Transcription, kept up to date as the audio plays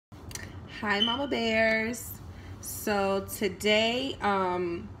Hi Mama Bears. So today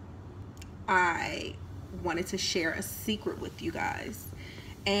I wanted to share a secret with you guys,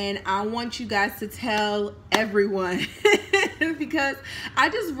 and I want you guys to tell everyone because I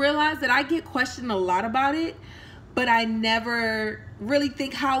just realized that I get questioned a lot about it, but I never really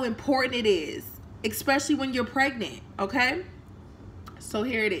think how important it is, especially when you're pregnant. Okay, so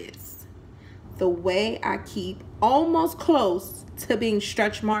here it is: the way I keep almost close to being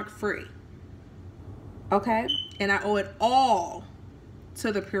stretch mark free. Okay, and I owe it all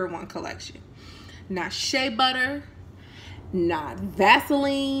to the Pure One collection. Not shea butter, not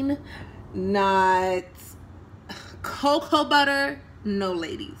Vaseline, not cocoa butter. No,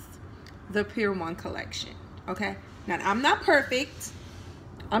 ladies, the Pure One collection. Okay, now I'm not perfect.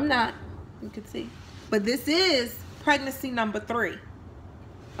 I'm not, you can see, but this is pregnancy number 3.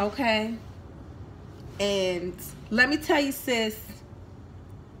 Okay, and let me tell you, sis,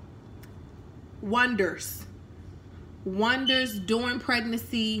 wonders during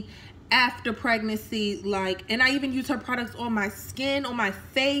pregnancy, after pregnancy, like, and I even use her products on my skin, on my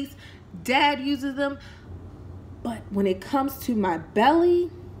face. Dad uses them. But when it comes to my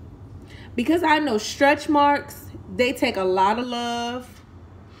belly, because I know stretch marks, they take a lot of love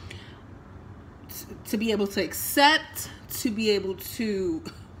to be able to accept, to be able to,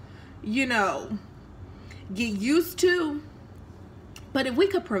 you know, get used to. But if we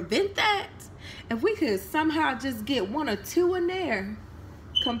could prevent that, if we could somehow just get 1 or 2 in there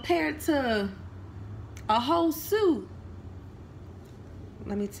compared to a whole suit,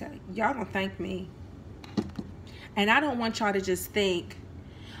 let me tell you, y'all gonna thank me. And I don't want y'all to just think,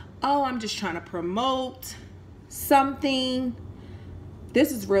 oh, I'm just trying to promote something.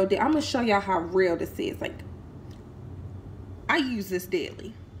 This is real deal. I'm gonna show y'all how real this is. Like, I use this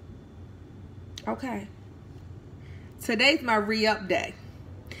daily. Okay, today's my re-up day.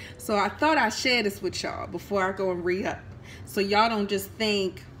 So I thought I'd share this with y'all before I go and re-up. So y'all don't just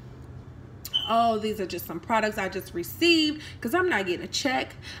think, oh, these are just some products I just received, because I'm not getting a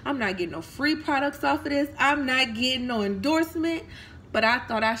check. I'm not getting no free products off of this. I'm not getting no endorsement. But I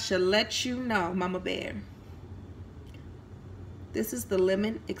thought I should let you know, Mama Bear. This is the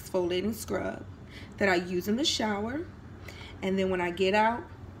lemon exfoliating scrub that I use in the shower. And then when I get out,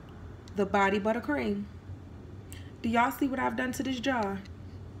 the body butter cream. Do y'all see what I've done to this jar?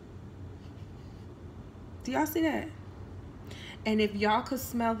 Do y'all see that? And if y'all could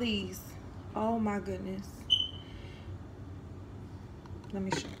smell these, oh my goodness. Let me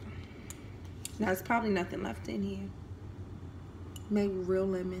show you. Now, there's probably nothing left in here. Maybe real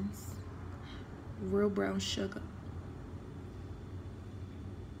lemons, real brown sugar.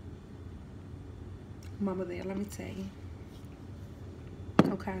 Mama Bear, let me tell you.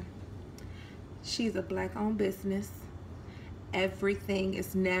 Okay. She's a Black-owned business. Everything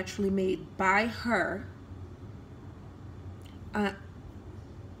is naturally made by her.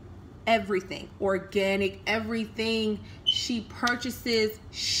 Everything organic, everything she purchases,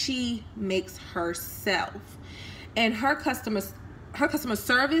 she makes herself. And her customer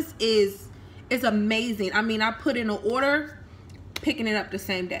service is amazing. I mean, I put in an order, picking it up the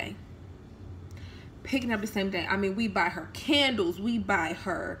same day. I mean, we buy her candles, we buy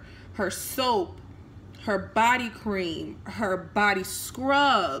her soap, her body cream, her body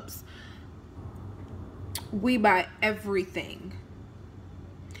scrubs. We buy everything.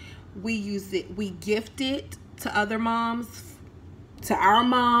 We use it, we gift it to other moms, to our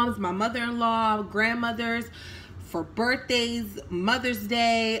moms, my mother-in-law, grandmothers, for birthdays, Mother's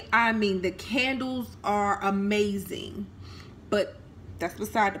Day. I mean, the candles are amazing. But that's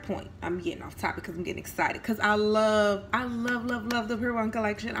beside the point. I'm getting off topic because I'm getting excited, because I love the Pure One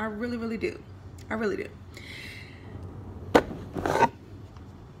collection. I really, really do. I really do.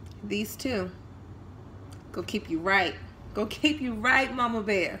 These two go keep you right. Go keep you right, Mama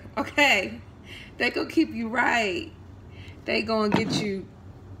Bear. Okay? They go keep you right. They gonna get you.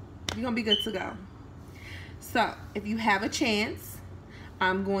 You're gonna be good to go. So, if you have a chance,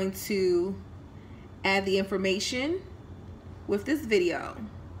 I'm going to add the information with this video.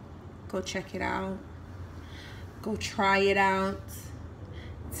 Go check it out. Go try it out.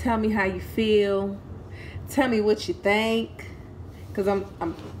 Tell me how you feel. Tell me what you think. Cause I'm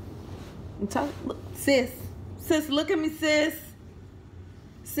telling, look, sis, look at me, sis.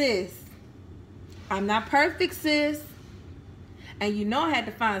 I'm not perfect, sis. And you know I had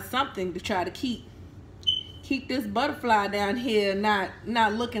to find something to try to keep this butterfly down here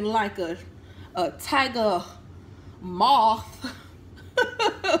not looking like a tiger moth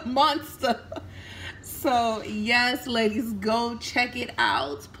monster. So yes, ladies, go check it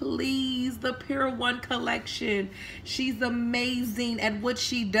out, please. The Pure One collection. She's amazing at what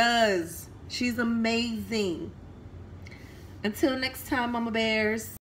she does. She's amazing. Until next time, Mama Bears.